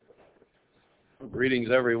Greetings,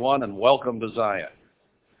 everyone, and welcome to Zion.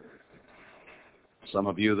 Some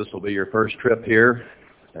of you, this will be your first trip here,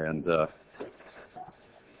 and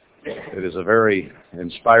it is a very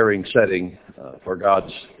inspiring setting for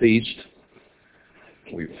God's feast.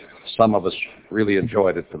 Some of us really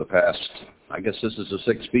enjoyed it for the past, I guess this is the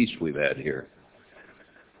sixth feast we've had here.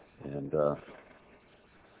 And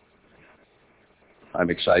I'm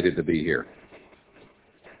excited to be here.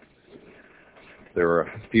 There are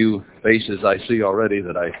a few faces I see already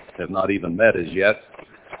that I have not even met as yet,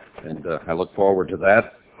 and I look forward to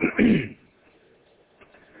that.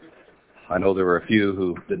 I know there were a few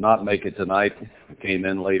who did not make it tonight, who came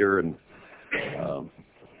in later, and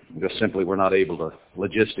just simply were not able to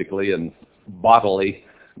logistically and bodily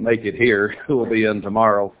make it here, who will be in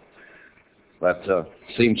tomorrow. That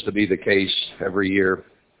seems to be the case every year,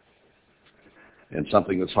 and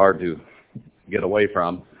something that's hard to get away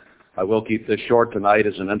from. I will keep this short tonight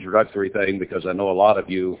as an introductory thing because I know a lot of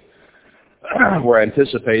you were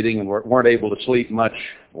anticipating and weren't able to sleep much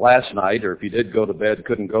last night, or if you did go to bed,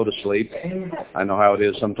 couldn't go to sleep. I know how it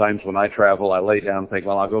is sometimes when I travel. I lay down and think,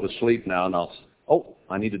 well, I'll go to sleep now, and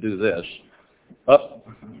I need to do this.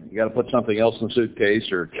 You got to put something else in the suitcase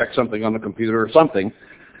or check something on the computer or something.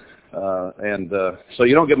 So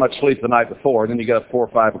you don't get much sleep the night before. Then you get up 4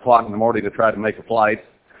 or 5 o'clock in the morning to try to make a flight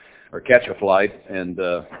or catch a flight, and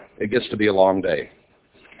it gets to be a long day.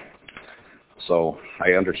 So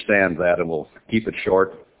I understand that, and we'll keep it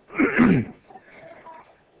short.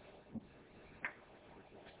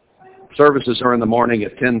 Services are in the morning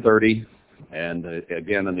at 10:30, and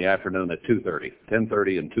again in the afternoon at 2:30.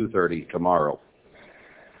 10:30 and 2:30 tomorrow.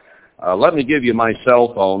 Let me give you my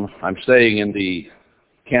cell phone. I'm staying in the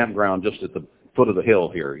campground just at the foot of the hill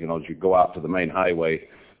here. You know, as you go out to the main highway,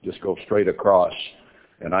 just go straight across.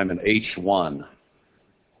 And I'm in H1.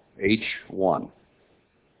 H1,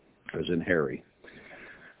 as in Harry.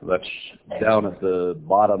 That's down at the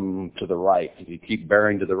bottom to the right. If you keep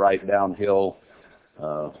bearing to the right downhill,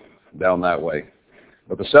 down that way.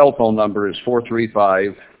 But the cell phone number is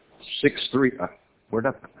 435-63...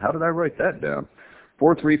 how did I write that down?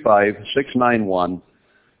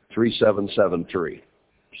 435-691-3773.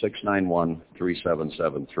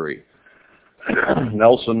 691-3773.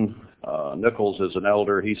 Nelson Nichols is an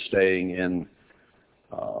elder. He's staying in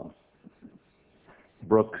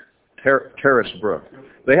Terrace Brook.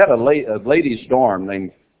 They had a ladies' dorm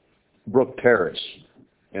named Brook Terrace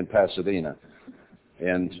in Pasadena,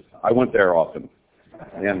 and I went there often.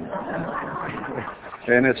 And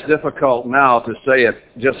it's difficult now to say it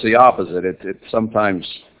just the opposite. It sometimes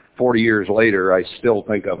 40 years later, I still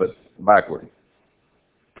think of it backward.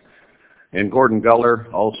 And Gordon Guller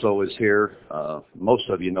also is here. Most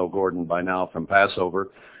of you know Gordon by now from Passover.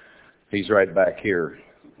 He's right back here,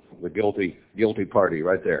 the guilty party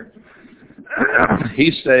right there.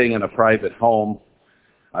 He's staying in a private home,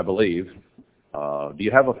 I believe. Do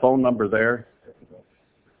you have a phone number there?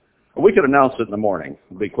 We could announce it in the morning.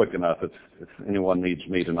 It'll be quick enough. If anyone needs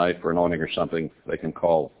me tonight for anointing or something, they can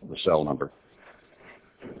call the cell number.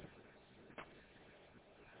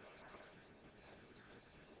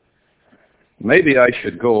 Maybe I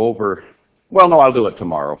should go over, well, no, I'll do it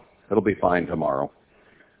tomorrow. It'll be fine tomorrow.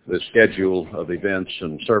 The schedule of events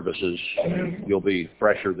and services, you'll be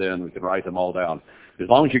fresher then. We can write them all down. As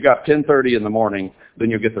long as you got 10:30 in the morning,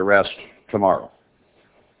 then you'll get the rest tomorrow.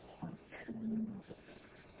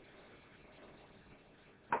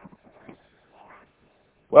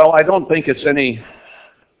 Well, I don't think it's any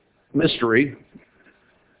mystery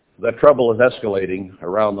that trouble is escalating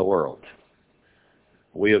around the world.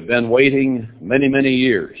 We have been waiting many, many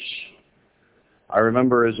years. I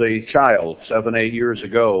remember as a child, 7, 8 years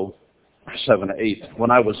ago, 7, 8,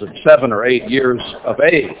 when I was 7 or 8 years of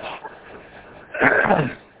age.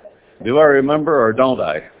 Do I remember or don't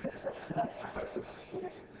I?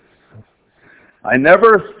 I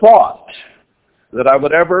never thought that I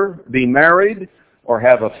would ever be married or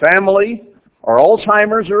have a family or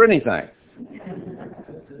Alzheimer's or anything.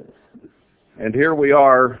 And here we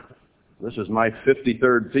are. This is my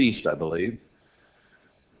 53rd feast, I believe,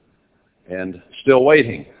 and still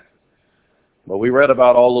waiting. But we read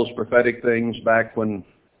about all those prophetic things back when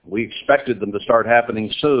we expected them to start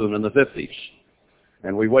happening soon in the 50s.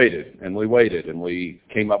 And we waited, and we waited, and we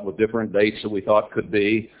came up with different dates that we thought could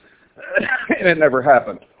be, and it never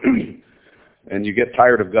happened. And you get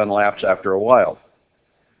tired of gun laps after a while.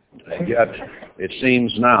 And yet, it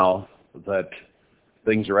seems now that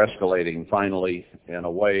things are escalating finally in a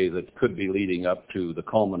way that could be leading up to the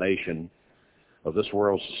culmination of this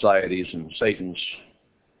world's societies and Satan's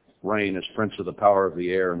reign as prince of the power of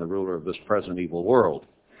the air and the ruler of this present evil world.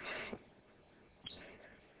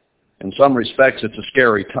 In some respects, it's a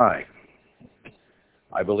scary time.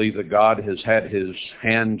 I believe that God has had his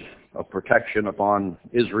hand of protection upon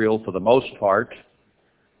Israel for the most part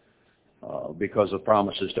because of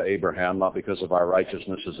promises to Abraham, not because of our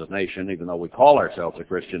righteousness as a nation, even though we call ourselves a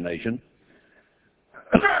Christian nation.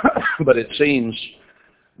 But it seems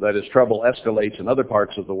that as trouble escalates in other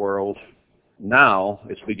parts of the world, now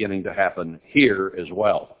it's beginning to happen here as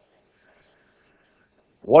well.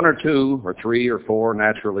 One or two or three or four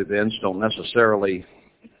natural events don't necessarily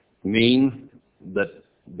mean that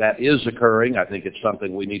that is occurring. I think it's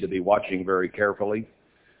something we need to be watching very carefully.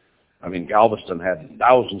 I mean, Galveston had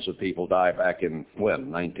thousands of people die back in,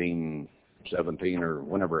 1917 or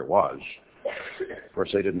whenever it was. Of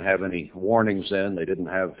course, they didn't have any warnings then. They didn't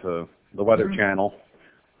have the Weather Channel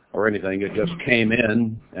or anything. It just came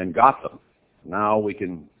in and got them. Now we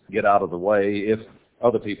can get out of the way if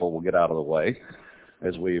other people will get out of the way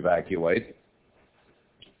as we evacuate.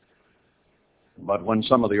 But when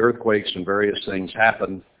some of the earthquakes and various things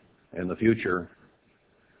happen in the future,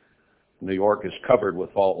 New York is covered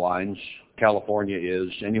with fault lines. California is.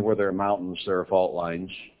 Anywhere there are mountains, there are fault lines.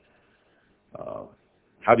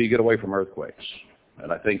 How do you get away from earthquakes?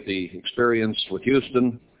 And I think the experience with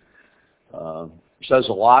Houston says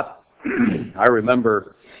a lot. I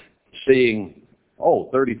remember seeing,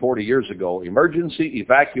 30, 40 years ago, emergency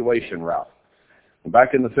evacuation route. And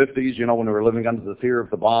back in the 50s, when we were living under the fear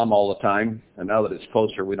of the bomb all the time, and now that it's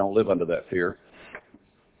closer, we don't live under that fear.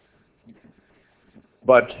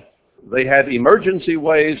 But they had emergency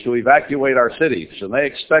ways to evacuate our cities, and they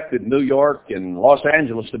expected New York and Los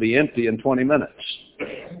Angeles to be empty in 20 minutes.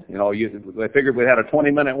 They figured we had a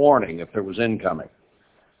 20-minute warning if there was incoming.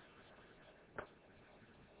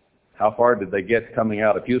 How far did they get coming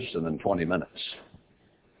out of Houston in 20 minutes?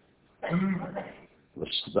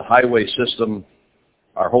 The highway system,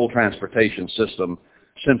 our whole transportation system,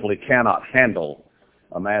 simply cannot handle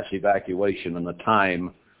a mass evacuation in the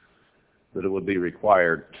time that it would be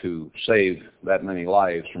required to save that many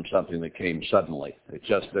lives from something that came suddenly.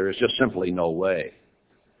 There is just simply no way.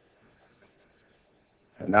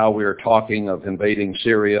 And now we are talking of invading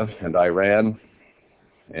Syria and Iran,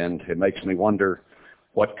 and it makes me wonder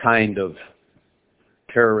what kind of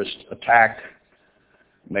terrorist attack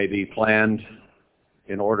may be planned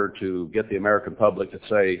in order to get the American public to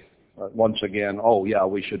say, once again,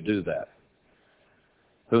 we should do that.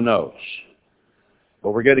 Who knows?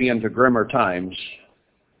 But we're getting into grimmer times,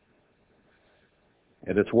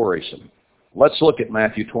 and it's worrisome. Let's look at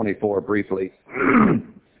Matthew 24 briefly.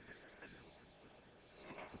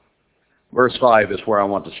 Verse 5 is where I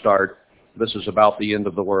want to start. This is about the end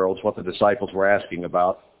of the world. It's what the disciples were asking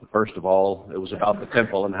about. First of all, it was about the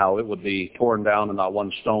temple and how it would be torn down and not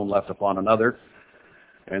one stone left upon another.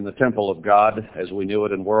 And the temple of God, as we knew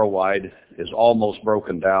it in worldwide, is almost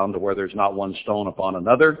broken down to where there's not one stone upon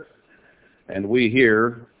another. And we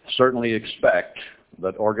here certainly expect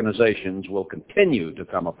that organizations will continue to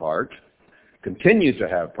come apart, continue to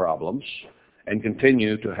have problems, and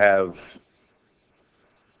continue to have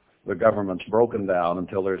the governments broken down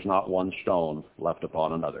until there's not one stone left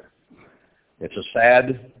upon another. It's a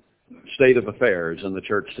sad state of affairs in the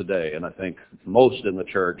church today, and I think most in the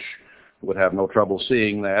church would have no trouble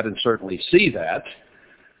seeing that and certainly see that,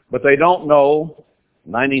 but they don't know,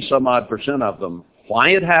 90-some-odd% of them, why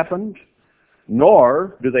it happened,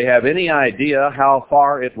 nor do they have any idea how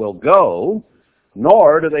far it will go,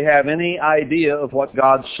 nor do they have any idea of what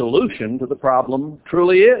God's solution to the problem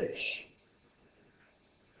truly is.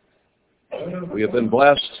 We have been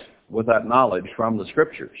blessed with that knowledge from the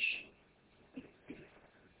Scriptures.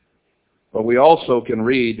 But we also can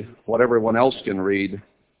read what everyone else can read,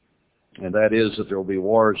 and that is that there will be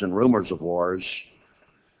wars and rumors of wars,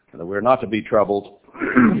 and that we're not to be troubled.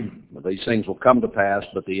 These things will come to pass,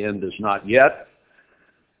 but the end is not yet.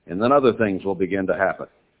 And then other things will begin to happen.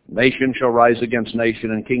 Nation shall rise against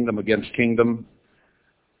nation and kingdom against kingdom,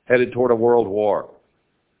 headed toward a world war.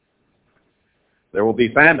 There will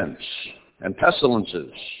be famines and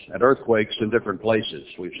pestilences and earthquakes in different places.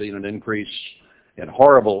 We've seen an increase in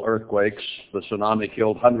horrible earthquakes. The tsunami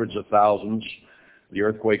killed hundreds of thousands. The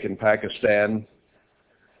earthquake in Pakistan,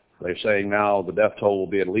 they're saying now the death toll will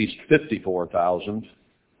be at least 54,000.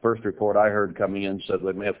 First report I heard coming in said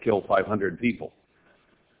they may have killed 500 people.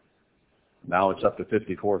 Now it's up to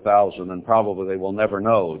 54,000, and probably they will never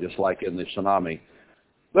know, just like in the tsunami.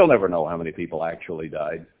 They'll never know how many people actually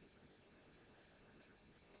died.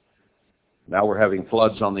 Now we're having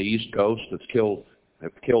floods on the East Coast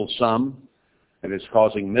have killed some, and it's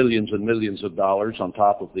causing millions and millions of dollars on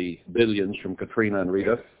top of the billions from Katrina and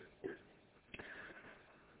Rita.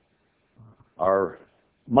 Our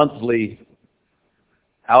monthly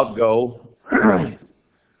outgo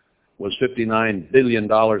was $59 billion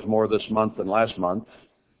more this month than last month.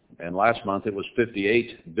 And last month it was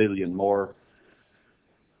 $58 billion more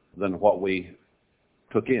than what we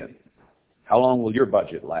took in. How long will your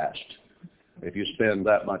budget last if you spend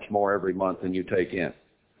that much more every month than you take in?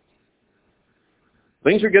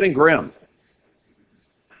 Things are getting grim.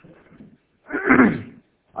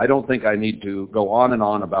 I don't think I need to go on and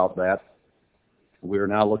on about that. We're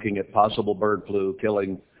now looking at possible bird flu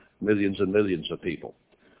killing millions and millions of people.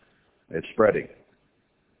 It's spreading.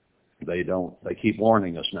 They keep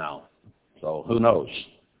warning us now. So who knows?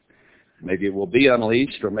 Maybe it will be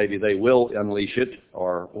unleashed, or maybe they will unleash it,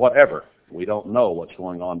 or whatever. We don't know what's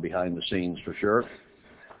going on behind the scenes for sure.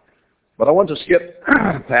 But I want to skip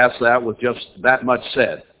past that with just that much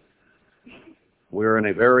said. We're in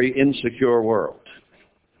a very insecure world.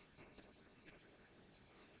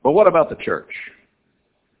 But what about the church?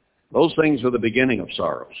 Those things are the beginning of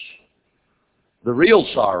sorrows. The real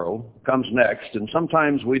sorrow comes next, and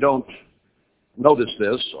sometimes we don't notice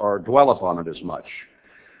this or dwell upon it as much.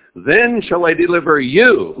 Then shall I deliver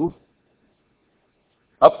you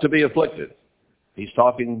up to be afflicted. He's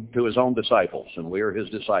talking to his own disciples, and we are his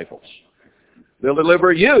disciples. They'll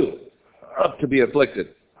deliver you up to be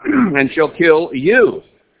afflicted, and shall kill you.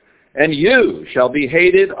 And you shall be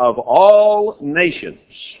hated of all nations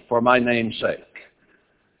for my name's sake.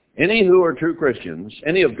 Any who are true Christians,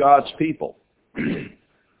 any of God's people,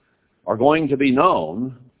 are going to be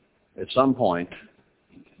known at some point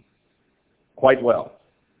quite well.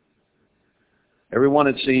 Everyone,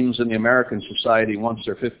 it seems, in the American society wants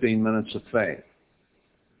their 15 minutes of fame.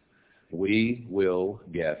 We will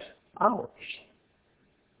get ours.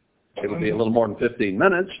 It'll be a little more than 15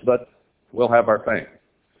 minutes, but we'll have our fame.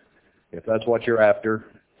 If that's what you're after,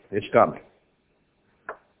 it's coming.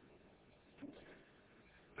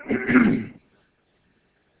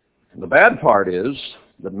 The bad part is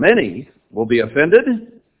that many will be offended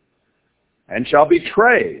and shall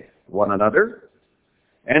betray one another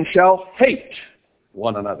and shall hate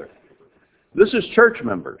one another. This is church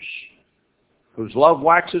members whose love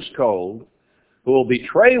waxes cold, who will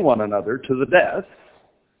betray one another to the death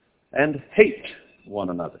and hate one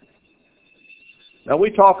another. Now, we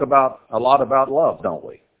talk a lot about love, don't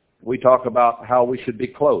we? We talk about how we should be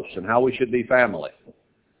close and how we should be family.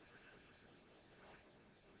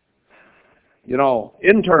 You know,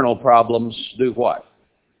 internal problems do what?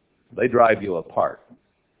 They drive you apart.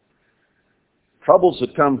 Troubles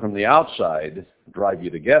that come from the outside drive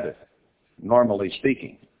you together, normally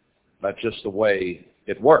speaking. That's just the way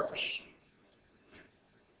it works.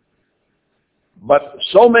 But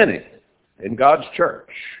so many in God's church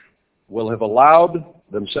will have allowed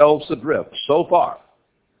themselves to drift so far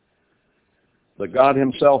that God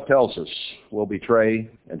himself tells us will betray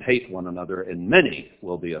and hate one another, and many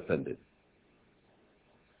will be offended.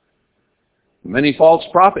 Many false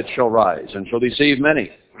prophets shall rise and shall deceive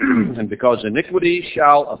many, and because iniquity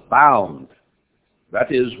shall abound,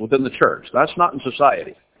 that is within the church. That's not in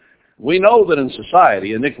society. We know that in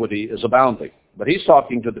society iniquity is abounding, but he's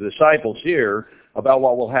talking to the disciples here about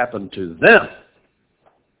what will happen to them.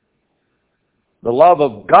 The love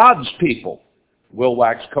of God's people will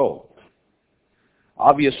wax cold.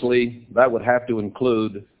 Obviously, that would have to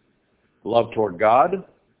include love toward God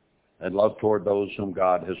and love toward those whom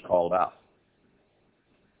God has called out.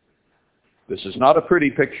 This is not a pretty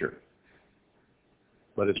picture,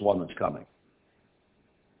 but it's one that's coming.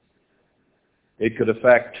 It could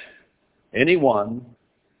affect anyone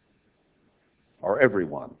or every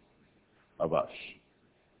one of us,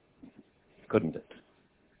 couldn't it?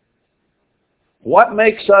 What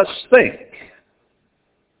makes us think?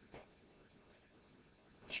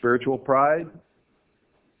 Spiritual pride,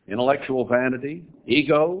 intellectual vanity,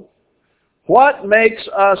 ego. What makes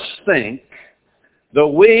us think that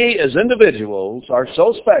we as individuals are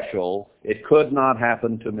so special it could not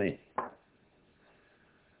happen to me?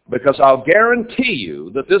 Because I'll guarantee you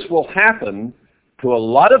that this will happen to a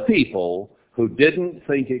lot of people who didn't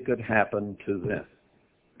think it could happen to them.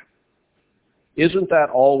 Isn't that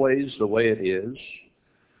always the way it is?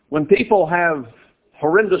 When people have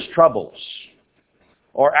horrendous troubles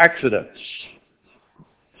or accidents,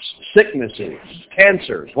 sicknesses,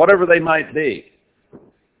 cancers, whatever they might be,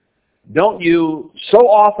 don't you so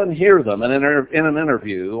often hear them in an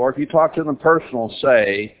interview, or if you talk to them personal,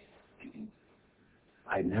 say,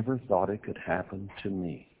 I never thought it could happen to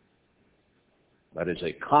me. That is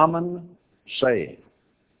a common saying.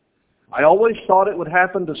 I always thought it would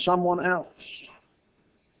happen to someone else.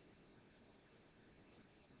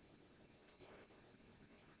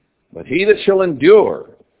 But he that shall endure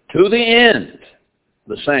to the end,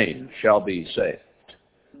 the same shall be saved.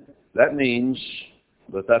 that means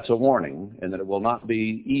that that's a warning and that it will not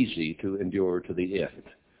be easy to endure to the end.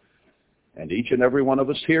 And each and every one of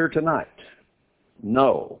us here tonight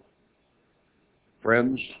know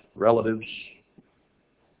friends, relatives,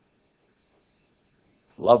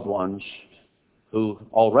 loved ones who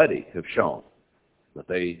already have shown that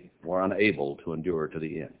they were unable to endure to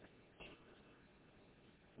the end.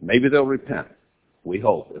 Maybe they'll repent. We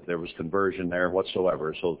hope, if there was conversion there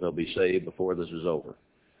whatsoever, so that they'll be saved before this is over.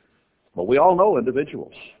 But we all know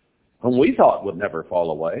individuals whom we thought would never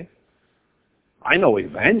fall away. I know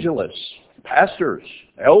evangelists, pastors,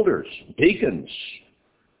 elders, deacons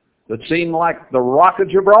that seem like the Rock of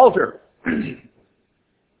Gibraltar.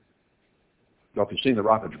 Well, if you've seen the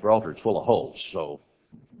Rock of Gibraltar, it's full of holes, so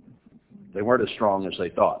they weren't as strong as they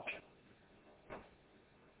thought.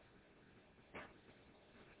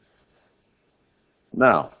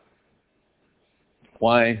 Now,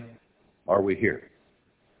 why are we here?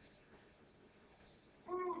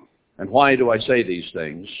 And why do I say these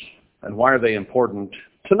things? And why are they important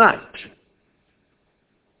tonight?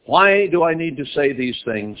 Why do I need to say these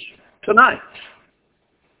things tonight?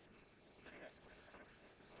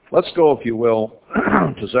 Let's go, if you will,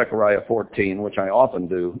 to Zechariah 14, which I often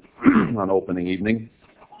do on opening evening.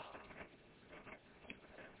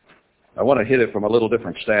 I want to hit it from a little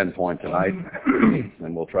different standpoint tonight,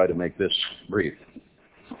 and we'll try to make this brief.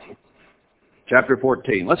 Chapter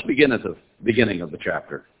 14. Let's begin at the beginning of the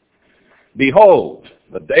chapter. Behold,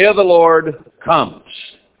 the day of the Lord comes.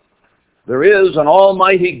 There is an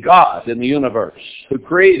almighty God in the universe who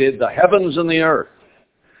created the heavens and the earth.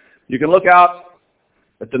 You can look out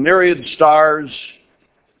at the myriad stars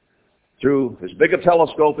through as big a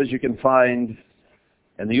telescope as you can find,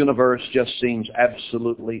 and the universe just seems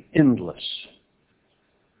absolutely endless.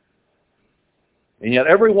 And yet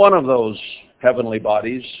every one of those heavenly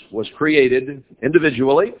bodies was created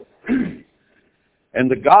individually, and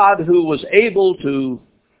the God who was able to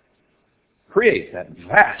create that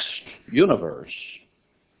vast universe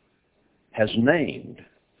has named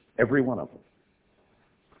every one of them.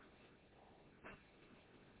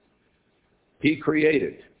 He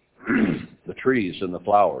created the trees and the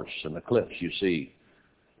flowers and the cliffs you see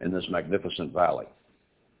in this magnificent valley.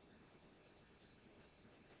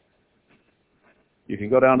 You can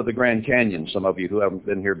go down to the Grand Canyon, some of you who haven't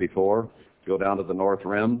been here before. Go down to the North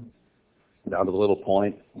Rim, down to the little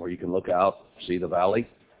point where you can look out, see the valley.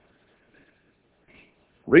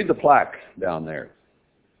 Read the plaque down there.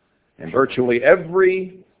 And virtually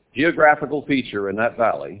every geographical feature in that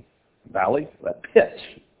valley, that pit,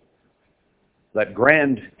 that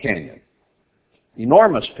Grand Canyon,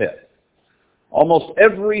 enormous pit, almost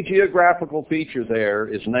every geographical feature there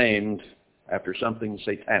is named after something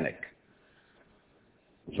satanic.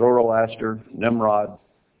 Zoroaster, Nimrod,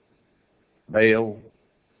 Baal,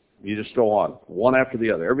 you just go on, one after the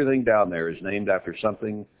other. Everything down there is named after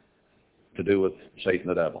something to do with Satan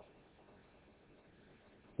the devil.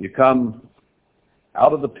 You come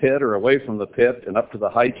out of the pit or away from the pit and up to the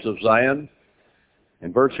heights of Zion,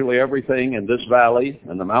 and virtually everything in this valley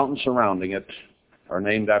and the mountains surrounding it are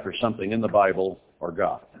named after something in the Bible or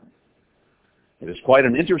God. It is quite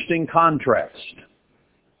an interesting contrast.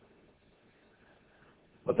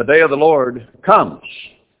 But the day of the Lord comes.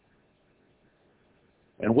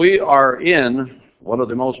 And we are in one of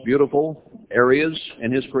the most beautiful areas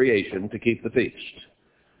in His creation to keep the feast.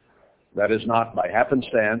 That is not by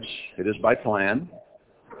happenstance, it is by plan.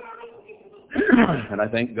 And I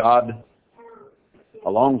think God, a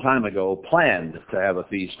long time ago, planned to have a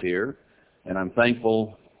feast here, and I'm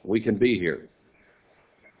thankful we can be here.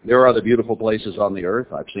 There are other beautiful places on the earth.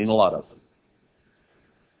 I've seen a lot of them.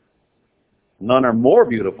 None are more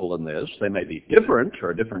beautiful than this. They may be different,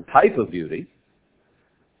 or a different type of beauty,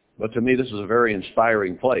 but to me this is a very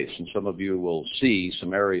inspiring place, and some of you will see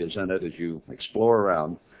some areas in it as you explore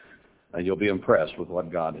around, and you'll be impressed with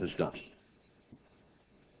what God has done.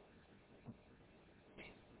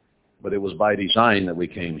 But it was by design that we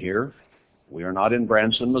came here. We are not in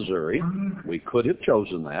Branson, Missouri. We could have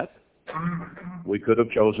chosen that. We could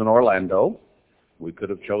have chosen Orlando. We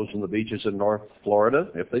could have chosen the beaches in North Florida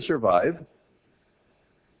if they survive.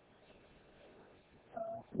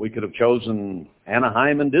 We could have chosen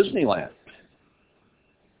Anaheim and Disneyland.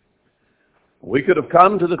 We could have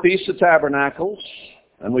come to the Feast of Tabernacles,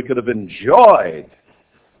 and we could have enjoyed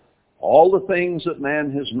all the things that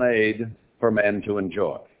man has made for man to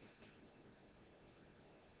enjoy.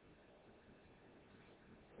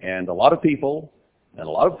 And a lot of people and a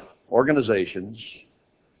lot of organizations,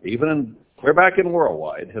 even clear back in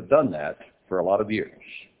worldwide, have done that for a lot of years.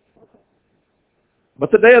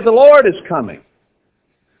 But the day of the Lord is coming.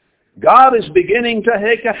 God is beginning to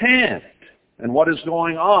take a hand in what is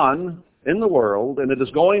going on in the world, and it is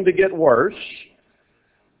going to get worse.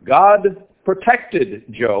 God protected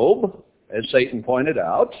Job, as Satan pointed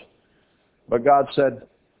out, but God said,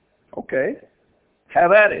 okay,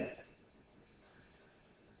 have at it.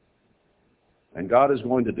 And God is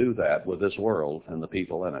going to do that with this world and the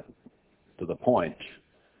people in it, to the point,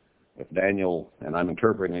 if Daniel, and I'm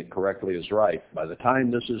interpreting it correctly, is right, by the time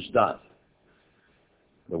this is done,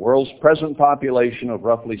 the world's present population of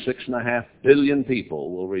roughly 6.5 billion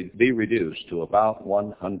people will be reduced to about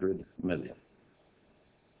 100 million.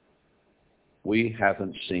 We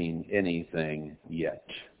haven't seen anything yet.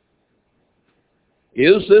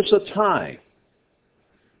 Is this a time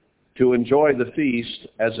to enjoy the feast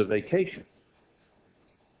as a vacation?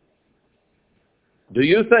 Do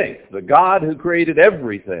you think the God who created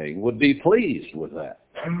everything would be pleased with that?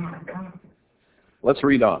 Let's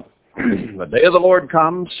read on. The day of the Lord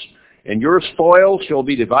comes, and your spoil shall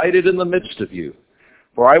be divided in the midst of you.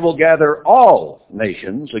 For I will gather all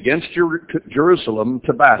nations against Jerusalem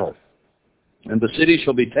to battle. And the city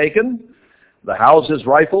shall be taken, the houses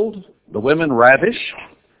rifled, the women ravished.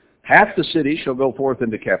 Half the city shall go forth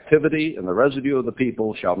into captivity, and the residue of the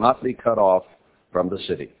people shall not be cut off from the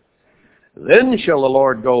city. Then shall the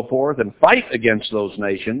Lord go forth and fight against those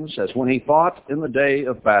nations, as when he fought in the day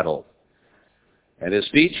of battle. And his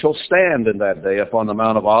feet shall stand in that day upon the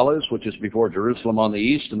Mount of Olives, which is before Jerusalem on the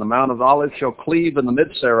east, and the Mount of Olives shall cleave in the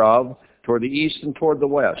midst thereof, toward the east and toward the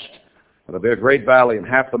west. There will be a great valley, and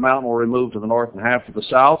half the mountain will remove to the north and half to the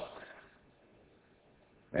south.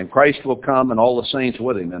 And Christ will come, and all the saints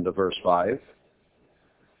with him, into verse 5.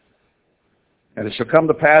 And it shall come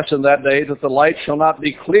to pass in that day that the light shall not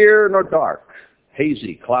be clear nor dark,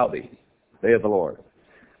 hazy, cloudy, day of the Lord.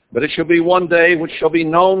 But it shall be one day which shall be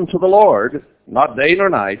known to the Lord, not day nor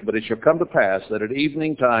night, but it shall come to pass that at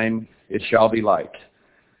evening time it shall be light.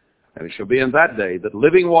 And it shall be in that day that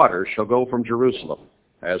living water shall go from Jerusalem,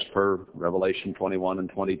 as per Revelation 21 and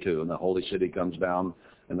 22, and the holy city comes down,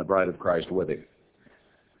 and the bride of Christ with him.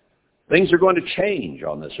 Things are going to change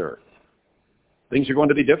on this earth. Things are going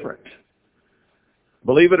to be different.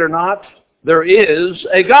 Believe it or not, there is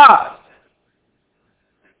a God.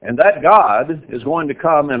 And that God is going to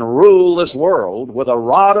come and rule this world with a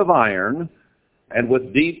rod of iron and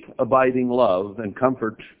with deep abiding love and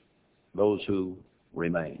comfort those who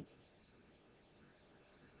remain.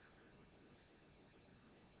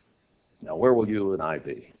 Now, where will you and I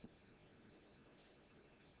be?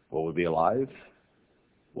 Will we be alive?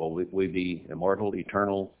 Will we be immortal,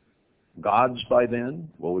 eternal gods by then?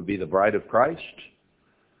 Will we be the bride of Christ?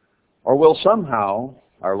 Or will somehow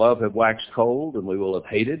our love have waxed cold and we will have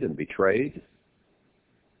hated and betrayed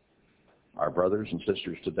our brothers and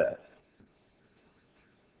sisters to death?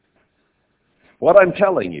 What I'm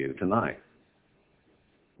telling you tonight,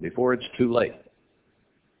 before it's too late,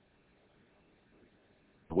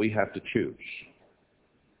 we have to choose.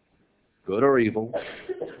 Good or evil,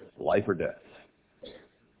 life or death.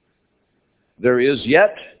 There is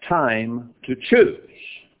yet time to choose.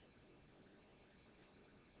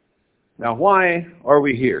 Now, why are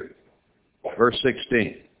we here? Verse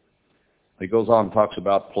 16. He goes on and talks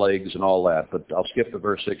about plagues and all that, but I'll skip to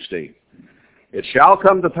verse 16. It shall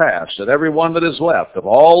come to pass that every one that is left of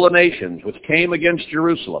all the nations which came against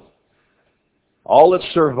Jerusalem, all that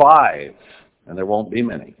survive, and there won't be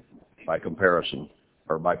many by comparison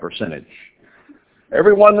or by percentage,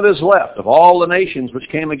 every one that is left of all the nations which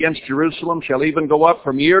came against Jerusalem shall even go up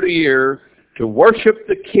from year to year to worship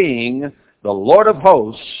the King, the Lord of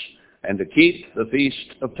hosts, and to keep the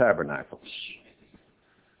Feast of Tabernacles.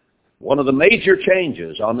 One of the major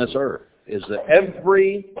changes on this earth is that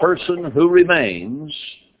every person who remains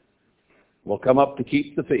will come up to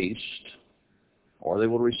keep the feast, or they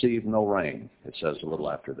will receive no rain, it says a little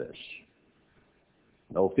after this.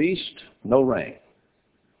 No feast, no rain.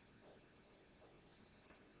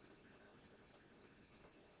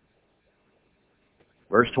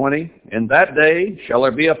 Verse 20, in that day shall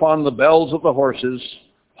there be upon the bells of the horses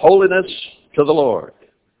holiness to the Lord.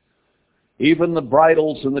 Even the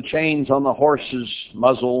bridles and the chains on the horse's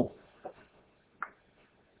muzzle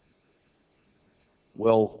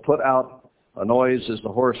will put out a noise as the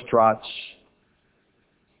horse trots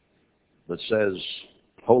that says,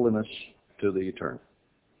 holiness to the Eternal.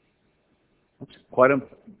 That's quite a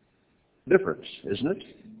difference, isn't it?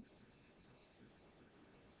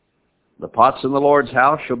 The pots in the Lord's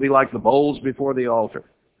house shall be like the bowls before the altar.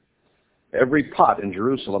 Every pot in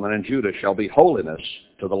Jerusalem and in Judah shall be holiness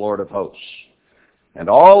to the Lord of hosts. And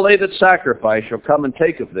all they that sacrifice shall come and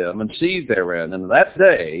take of them and seethe therein. And that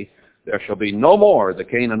day There shall be no more the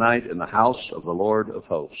Canaanite in the house of the Lord of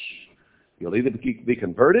hosts. You'll either be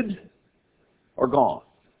converted or gone.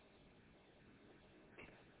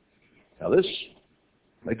 Now this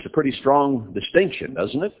makes a pretty strong distinction,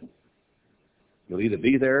 doesn't it? You'll either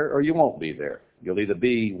be there or you won't be there. You'll either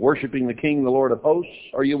be worshiping the King, the Lord of hosts,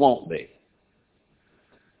 or you won't be.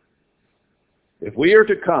 If we are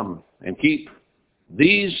to come and keep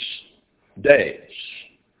these days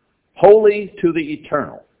holy to the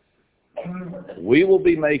eternal, we will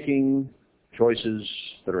be making choices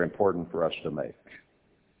that are important for us to make.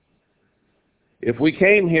 If we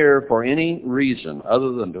came here for any reason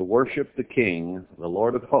other than to worship the King, the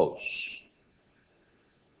Lord of hosts,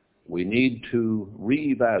 we need to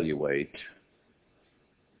reevaluate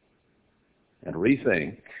and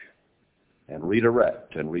rethink and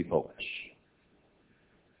redirect and refocus.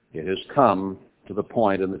 It has come to the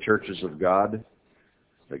point in the churches of God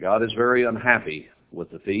that God is very unhappy with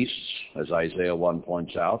the feasts, as Isaiah 1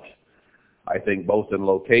 points out. I think both in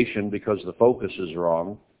location, because the focus is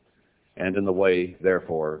wrong, and in the way,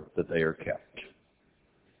 therefore, that they are kept.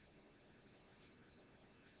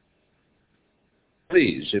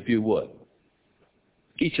 Please, if you would,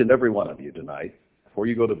 each and every one of you tonight, before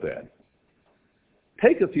you go to bed,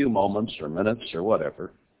 take a few moments or minutes or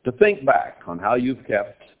whatever to think back on how you've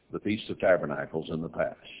kept the Feast of Tabernacles in the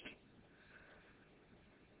past.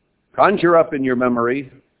 Conjure up in your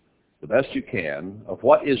memory, the best you can, of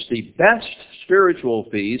what is the best spiritual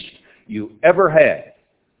feast you ever had.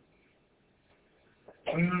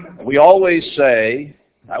 We always say,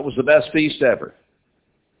 that was the best feast ever.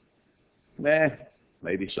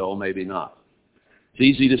 Maybe so, maybe not. It's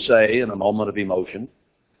easy to say in a moment of emotion.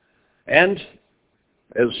 And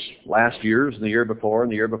as last year's and the year before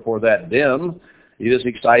and the year before that dim, it is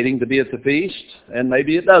exciting to be at the feast, and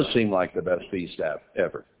maybe it does seem like the best feast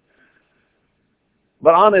ever.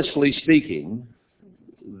 But honestly speaking,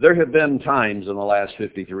 there have been times in the last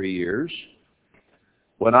 53 years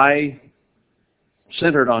when I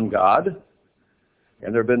centered on God,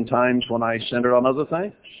 and there have been times when I centered on other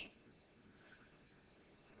things.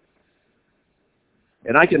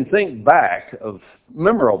 And I can think back of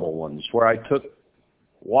memorable ones where I took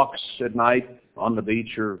walks at night on the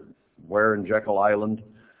beach or where in Jekyll Island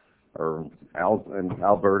or in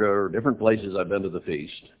Alberta or different places I've been to the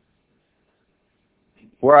feast,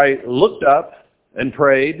 where I looked up and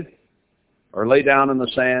prayed or lay down in the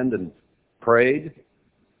sand and prayed.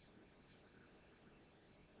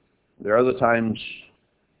 There are other times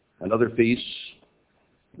and other feasts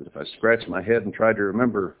that if I scratched my head and tried to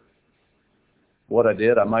remember what I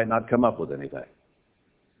did, I might not come up with anything.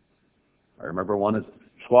 I remember one at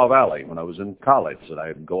Squaw Valley when I was in college that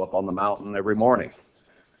I'd go up on the mountain every morning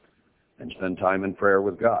and spend time in prayer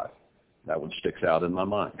with God. That one sticks out in my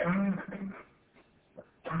mind.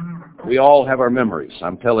 We all have our memories.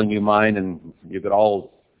 I'm telling you mine, and you could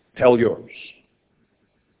all tell yours.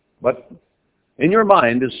 But in your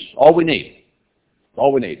mind is all we need.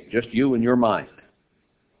 All we need, just you and your mind.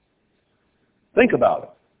 Think about it.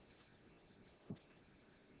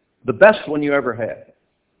 The best one you ever had,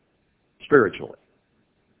 spiritually.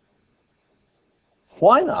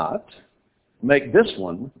 Why not make this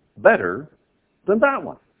one better than that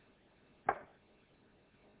one?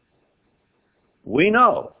 We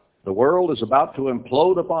know the world is about to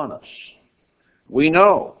implode upon us. We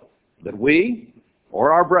know that we,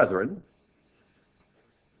 or our brethren,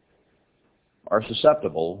 are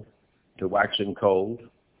susceptible to waxing cold,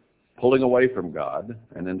 pulling away from God,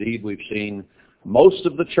 and indeed we've seen most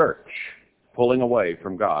of the church pulling away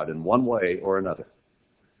from God in one way or another.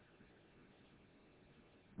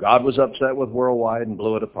 God was upset with Worldwide and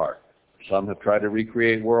blew it apart. Some have tried to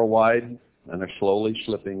recreate Worldwide, and they're slowly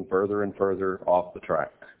slipping further and further off the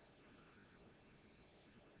track.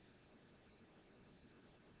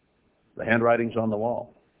 The handwriting's on the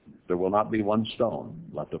wall. There will not be one stone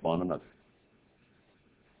left upon another.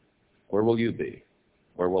 Where will you be?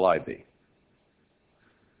 Where will I be?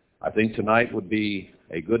 I think tonight would be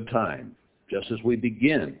a good time, just as we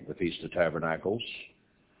begin the Feast of Tabernacles,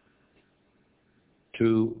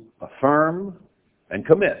 to affirm and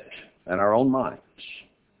commit in our own minds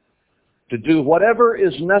to do whatever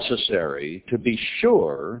is necessary to be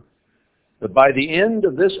sure that by the end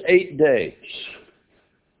of this 8 days,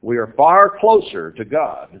 we are far closer to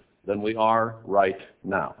God than we are right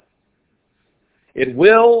now. It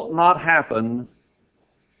will not happen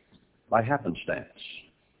by happenstance.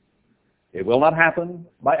 It will not happen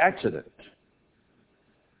by accident.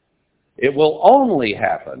 It will only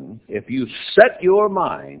happen if you set your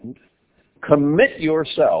mind, commit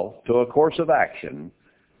yourself to a course of action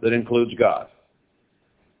that includes God.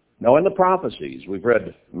 Now, in the prophecies, we've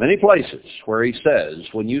read many places where he says,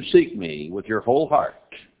 when you seek me with your whole heart,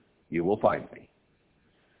 you will find me.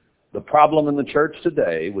 The problem in the church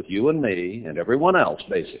today with you and me and everyone else,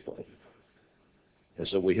 basically, is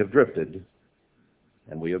that we have drifted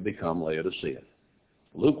and we have become Laodicean.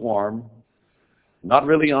 Lukewarm, not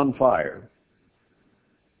really on fire.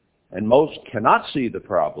 And most cannot see the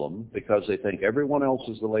problem because they think everyone else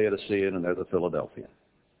is the Laodicean and they're the Philadelphian.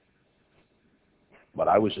 But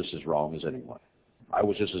I was just as wrong as anyone. I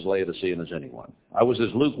was just as Laodicean as anyone. I was as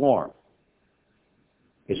lukewarm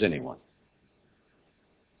as anyone.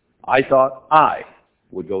 I thought I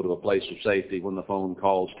would go to a place of safety when the phone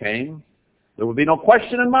calls came. There would be no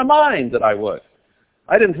question in my mind that I would.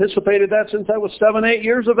 I'd anticipated that since I was 7, 8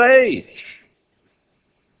 years of age.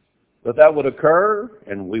 That would occur,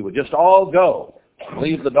 and we would just all go.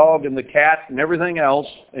 Leave the dog and the cat and everything else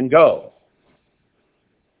and go.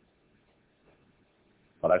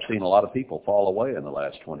 But I've seen a lot of people fall away in the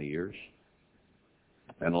last 20 years.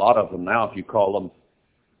 And a lot of them now, if you call them,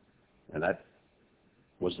 and that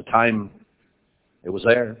was the time it was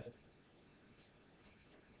there,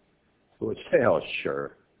 who would say, oh,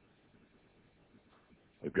 sure,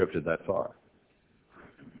 we've drifted that far.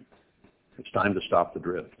 It's time to stop the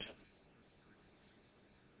drift.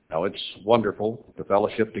 Now, it's wonderful to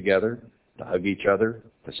fellowship together, to hug each other,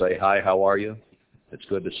 to say, hi, how are you? It's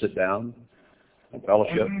good to sit down and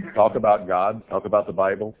fellowship, talk about God, talk about the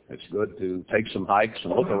Bible. It's good to take some hikes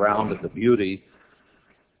and look around at the beauty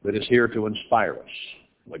that is here to inspire us,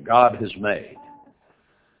 what God has made.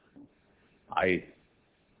 I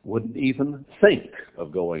wouldn't even think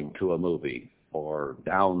of going to a movie or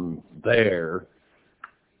down there,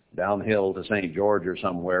 downhill to St. George or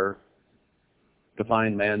somewhere, to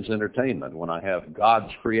find man's entertainment when I have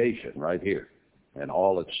God's creation right here and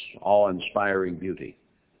all its awe-inspiring beauty.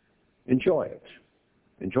 Enjoy it.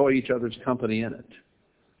 Enjoy each other's company in it.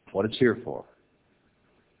 What it's here for.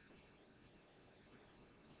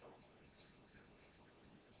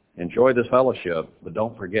 Enjoy this fellowship, but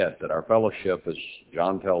don't forget that our fellowship, as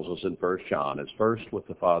John tells us in 1 John, is first with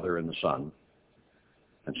the Father and the Son,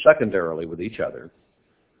 and secondarily with each other,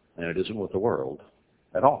 and it isn't with the world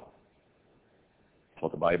at all. That's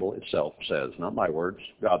what the Bible itself says. Not my words,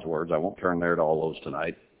 God's words. I won't turn there to all those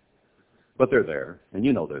tonight. But they're there, and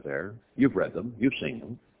you know they're there. You've read them. You've seen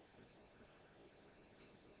them.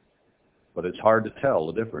 But it's hard to tell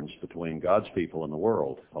the difference between God's people and the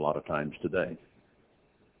world a lot of times today.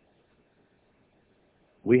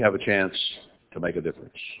 We have a chance to make a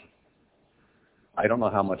difference. I don't know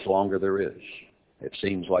how much longer there is. It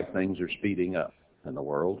seems like things are speeding up in the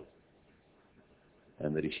world,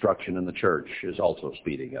 and the destruction in the church is also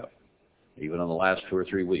speeding up. Even in the last 2 or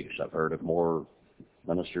 3 weeks, I've heard of more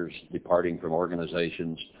ministers departing from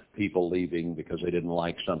organizations, people leaving because they didn't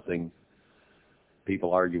like something,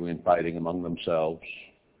 people arguing and fighting among themselves.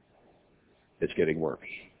 It's getting worse.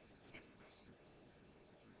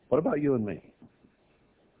 What about you and me?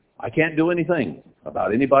 I can't do anything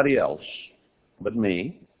about anybody else but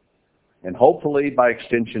me, and hopefully by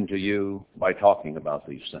extension to you by talking about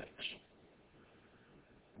these things.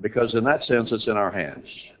 Because in that sense, it's in our hands.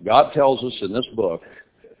 God tells us in this book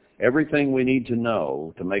everything we need to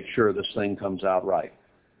know to make sure this thing comes out right.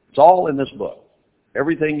 It's all in this book.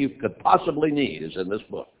 Everything you could possibly need is in this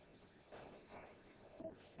book.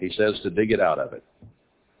 He says to dig it out of it.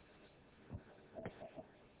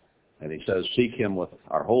 And he says, seek him with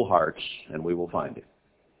our whole hearts, and we will find him.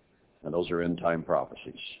 And those are end-time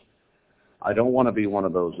prophecies. I don't want to be one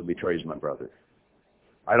of those that betrays my brother.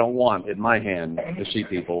 I don't want, in my hand, to see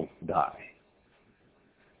people die.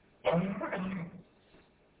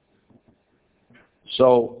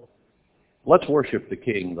 So, let's worship the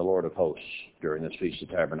King, the Lord of hosts, during this Feast of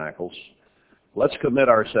Tabernacles. Let's commit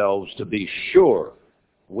ourselves to be sure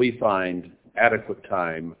we find adequate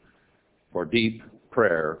time for deep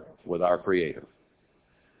prayer with our Creator.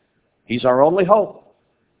 He's our only hope.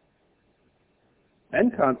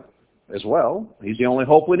 And as well, he's the only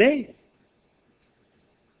hope we need.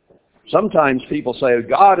 Sometimes people say,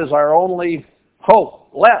 God is our only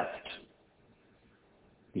hope left.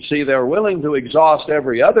 You see, they're willing to exhaust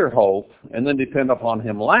every other hope and then depend upon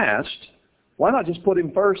him last. Why not just put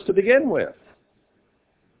him first to begin with?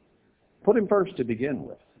 Put him first to begin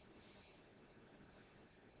with.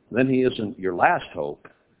 Then he isn't your last hope.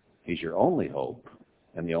 He's your only hope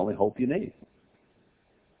and the only hope you need.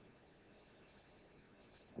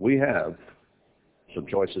 We have some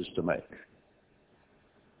choices to make.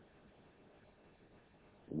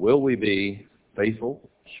 Will we be faithful,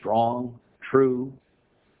 strong, true,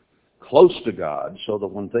 close to God so that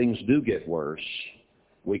when things do get worse,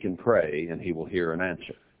 we can pray and he will hear and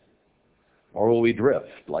answer? Or will we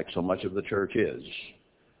drift like so much of the church is?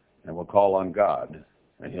 And we'll call on God,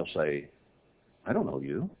 and he'll say, I don't know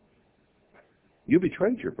you. You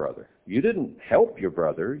betrayed your brother. You didn't help your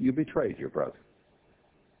brother. You betrayed your brother.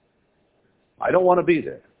 I don't want to be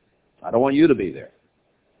there. I don't want you to be there.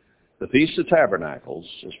 The Feast of Tabernacles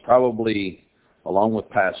is probably, along with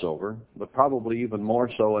Passover, but probably even more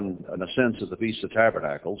so in a sense of the Feast of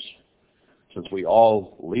Tabernacles, since we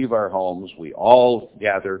all leave our homes, we all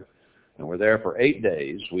gather, and we're there for 8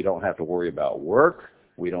 days. We don't have to worry about work.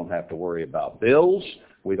 We don't have to worry about bills.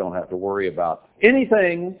 We don't have to worry about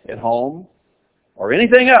anything at home or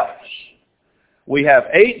anything else. We have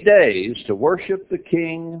 8 days to worship the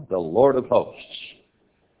King, the Lord of hosts.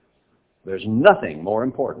 There's nothing more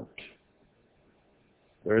important.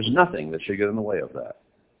 There is nothing that should get in the way of that.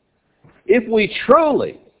 If we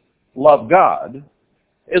truly love God,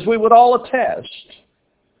 as we would all attest,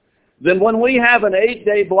 then when we have an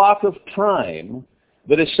 8-day block of time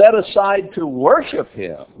that is set aside to worship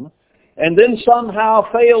him, and then somehow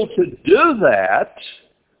fail to do that,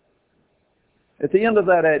 at the end of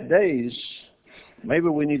that 8 days, maybe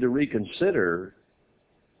we need to reconsider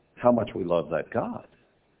how much we love that God.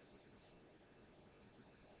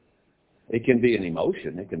 It can be an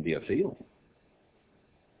emotion, it can be a feeling.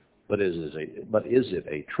 But is it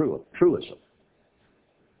a truism?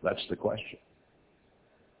 That's the question.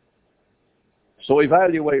 So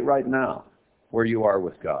evaluate right now where you are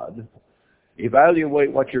with God.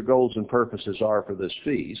 Evaluate what your goals and purposes are for this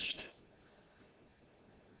feast.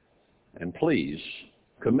 And please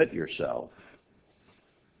commit yourself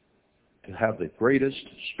to have the greatest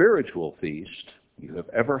spiritual feast you have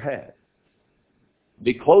ever had.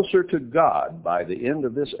 Be closer to God by the end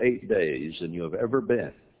of this 8 days than you have ever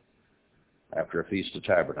been after a Feast of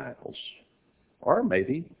Tabernacles, or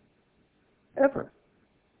maybe ever.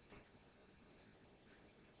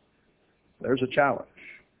 There's a challenge.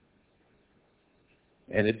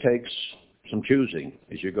 And it takes some choosing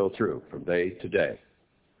as you go through from day to day.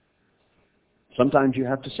 Sometimes you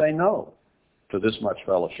have to say no to this much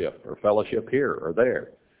fellowship, or fellowship here or there,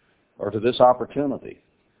 or to this opportunity.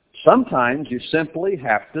 Sometimes you simply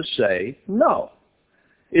have to say no.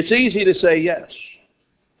 It's easy to say yes.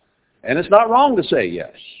 And it's not wrong to say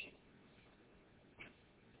yes.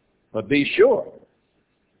 But be sure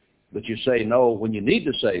that you say no when you need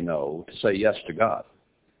to say yes to God.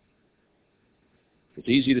 It's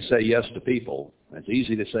easy to say yes to people, and it's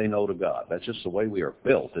easy to say no to God. That's just the way we are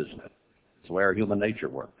built, isn't it? It's the way our human nature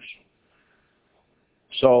works.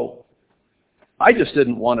 So, I just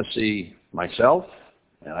didn't want to see myself,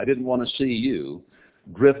 and I didn't want to see you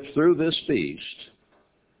drift through this feast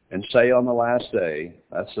and say on the last day,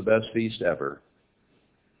 that's the best feast ever,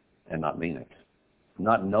 and not mean it,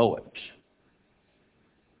 not know it,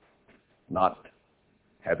 not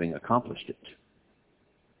having accomplished it.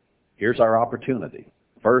 Here's our opportunity.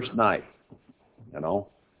 First night,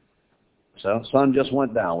 So sun just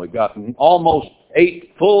went down. We've got almost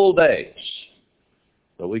 8 full days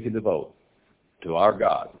that we can devote to our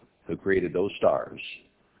God who created those stars.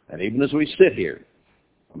 And even as we sit here,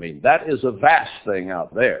 that is a vast thing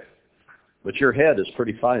out there. But your head is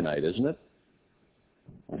pretty finite, isn't it?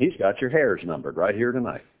 And he's got your hairs numbered right here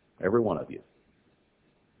tonight, every one of you.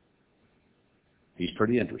 He's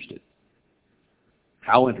pretty interested.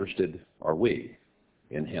 How interested are we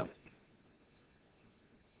in him?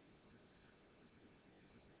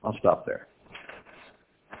 I'll stop there.